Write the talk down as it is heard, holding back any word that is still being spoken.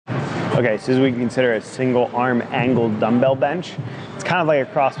Okay, so this we can consider a single arm angled dumbbell bench. It's kind of like a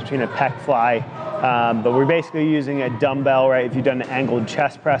cross between a pec fly, but we're basically using a dumbbell, right? If you've done an angled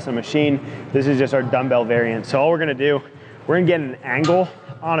chest press on a machine, this is just our dumbbell variant. So all we're gonna do, we're gonna get an angle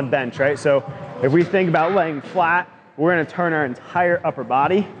on a bench, right? So if we think about laying flat, we're gonna turn our entire upper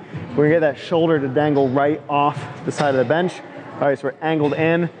body. We're gonna get that shoulder to dangle right off the side of the bench. All right, so we're angled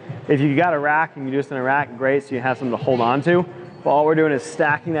in. If you got a rack and you do this in a rack, great, so you have something to hold on to. But all we're doing is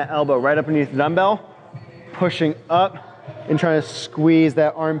stacking that elbow right up underneath the dumbbell, pushing up and trying to squeeze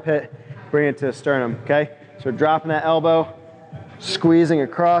that armpit, bring it to the sternum, okay? So we're dropping that elbow, squeezing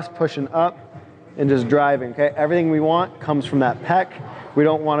across, pushing up, and just driving, okay? Everything we want comes from that pec. We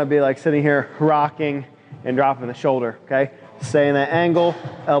don't wanna be like sitting here rocking and dropping the shoulder, okay? Stay in that angle,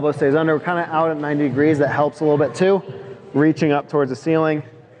 elbow stays under. We're kinda out at 90 degrees, that helps a little bit too. Reaching up towards the ceiling.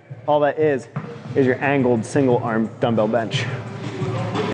 All that is your angled single arm dumbbell bench.